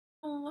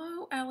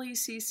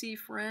LECC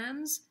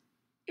friends.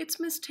 It's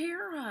Miss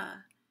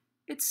Tara.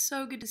 It's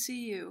so good to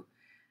see you.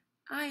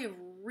 I have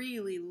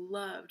really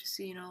loved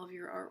seeing all of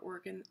your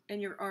artwork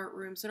and your art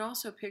rooms, and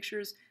also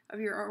pictures of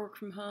your artwork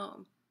from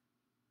home.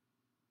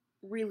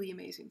 Really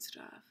amazing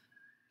stuff.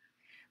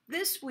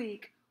 This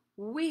week,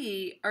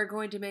 we are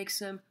going to make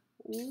some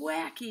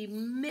wacky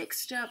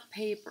mixed up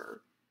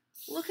paper.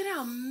 Look at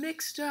how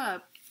mixed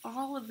up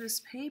all of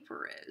this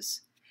paper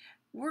is.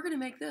 We're going to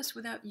make this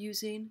without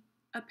using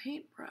a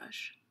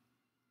paintbrush.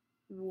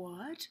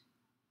 What?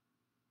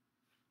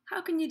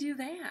 How can you do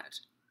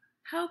that?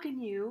 How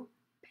can you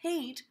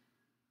paint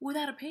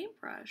without a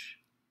paintbrush?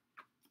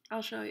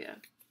 I'll show you.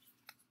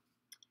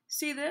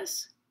 See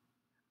this?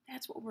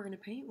 That's what we're going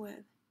to paint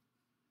with.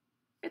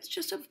 It's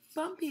just a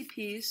bumpy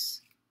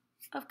piece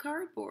of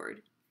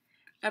cardboard.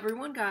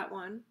 Everyone got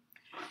one.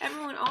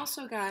 Everyone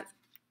also got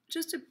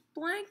just a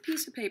blank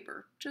piece of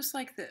paper, just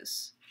like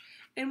this.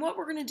 And what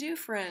we're going to do,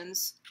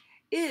 friends,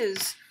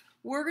 is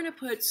we're going to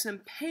put some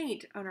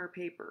paint on our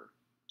paper,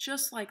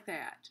 just like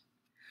that.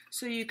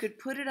 So you could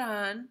put it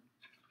on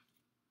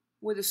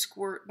with a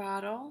squirt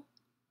bottle,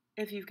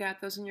 if you've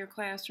got those in your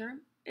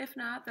classroom. If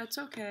not, that's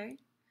okay.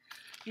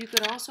 You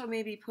could also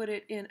maybe put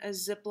it in a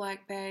Ziploc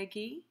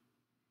baggie,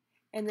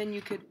 and then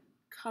you could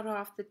cut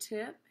off the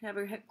tip, have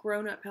a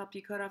grown-up help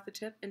you cut off the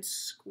tip, and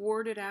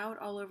squirt it out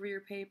all over your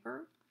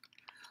paper.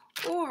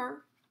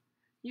 Or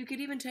you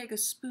could even take a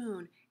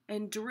spoon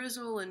and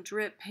drizzle and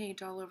drip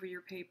paint all over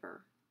your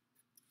paper.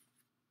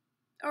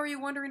 Are you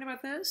wondering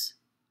about this?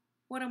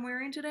 What I'm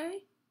wearing today?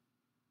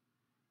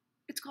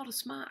 It's called a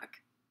smock.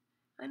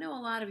 I know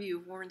a lot of you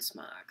have worn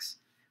smocks.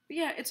 But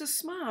yeah, it's a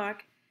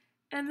smock,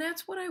 and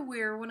that's what I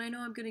wear when I know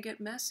I'm going to get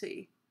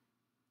messy.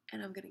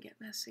 And I'm going to get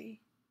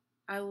messy.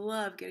 I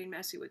love getting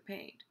messy with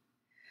paint.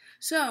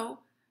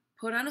 So,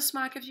 put on a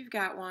smock if you've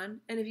got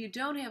one, and if you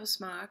don't have a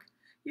smock,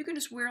 you can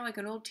just wear like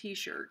an old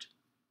t-shirt.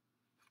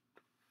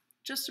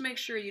 Just to make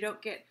sure you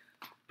don't get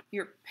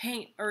your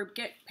paint or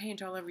get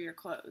paint all over your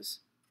clothes.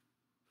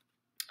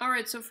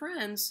 Alright, so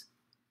friends,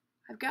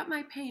 I've got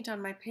my paint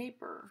on my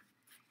paper.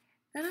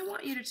 Then I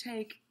want you to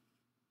take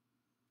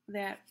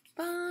that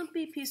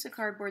bumpy piece of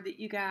cardboard that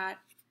you got,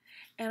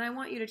 and I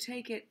want you to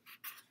take it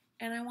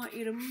and I want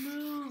you to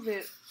move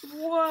it,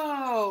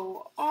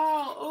 whoa,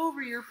 all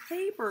over your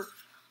paper.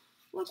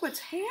 Look what's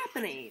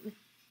happening.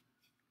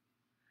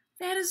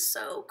 That is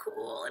so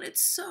cool, and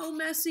it's so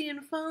messy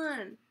and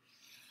fun.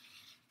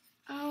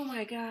 Oh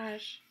my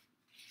gosh.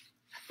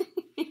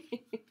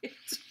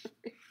 It's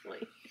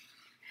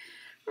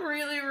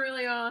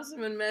really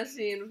awesome and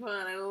messy and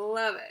fun. I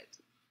love it.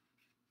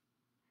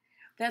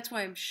 That's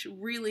why I'm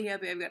really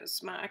happy I've got a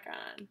smock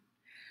on.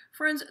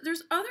 Friends,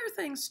 there's other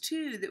things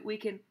too that we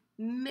can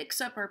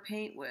mix up our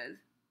paint with.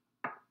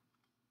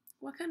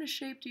 What kind of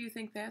shape do you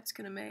think that's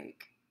going to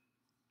make?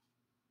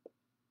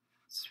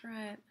 That's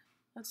right.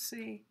 Let's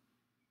see.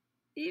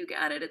 You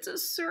got it. It's a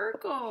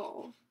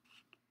circle.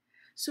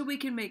 So we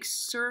can make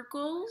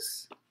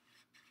circles.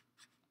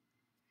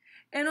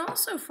 And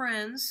also,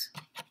 friends,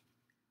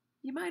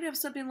 you might have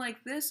something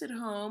like this at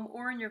home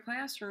or in your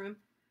classroom.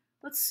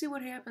 Let's see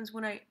what happens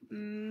when I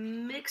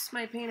mix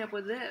my paint up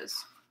with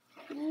this.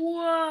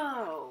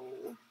 Whoa!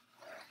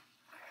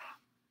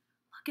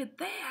 Look at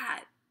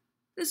that.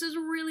 This is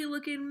really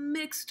looking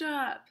mixed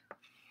up.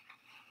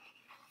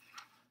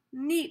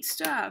 Neat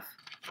stuff.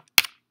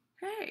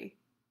 Hey,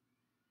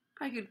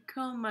 I could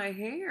comb my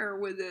hair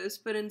with this,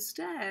 but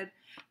instead,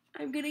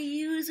 I'm going to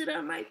use it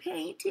on my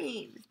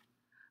painting.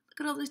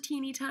 Look at all those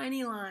teeny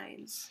tiny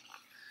lines.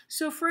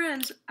 So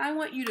friends, I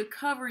want you to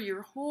cover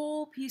your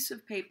whole piece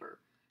of paper,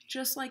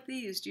 just like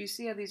these. Do you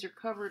see how these are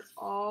covered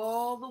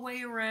all the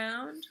way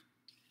around?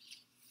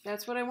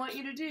 That's what I want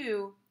you to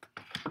do.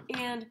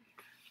 And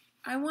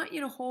I want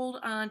you to hold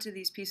on to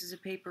these pieces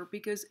of paper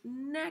because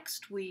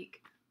next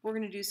week we're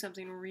going to do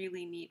something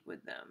really neat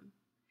with them.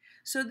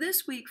 So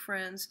this week,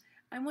 friends,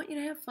 I want you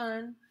to have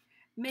fun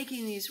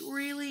making these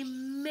really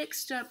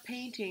mixed up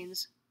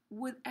paintings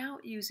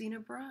without using a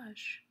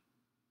brush.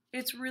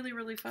 It's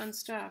really fun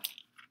stuff.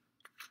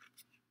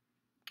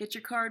 Get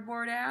your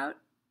cardboard out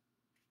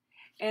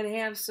and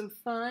have some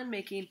fun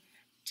making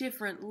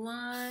different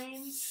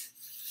lines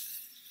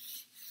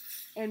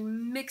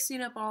and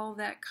mixing up all of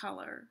that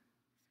color.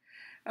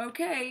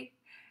 Okay,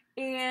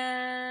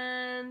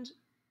 and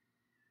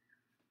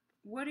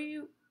what are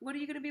you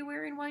going to be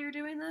wearing while you're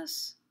doing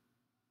this?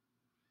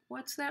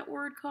 What's that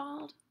word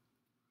called?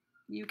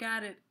 You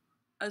got it,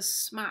 a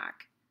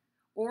smock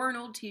or an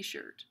old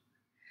t-shirt.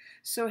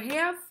 So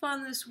have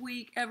fun this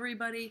week,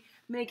 everybody,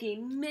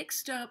 making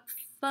mixed up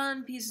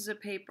fun pieces of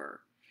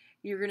paper.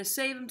 You're going to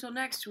save them till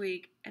next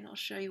week, and I'll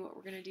show you what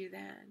we're going to do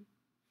then.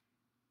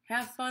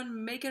 Have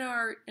fun making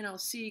art, and I'll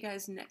see you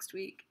guys next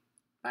week.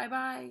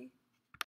 Bye-bye.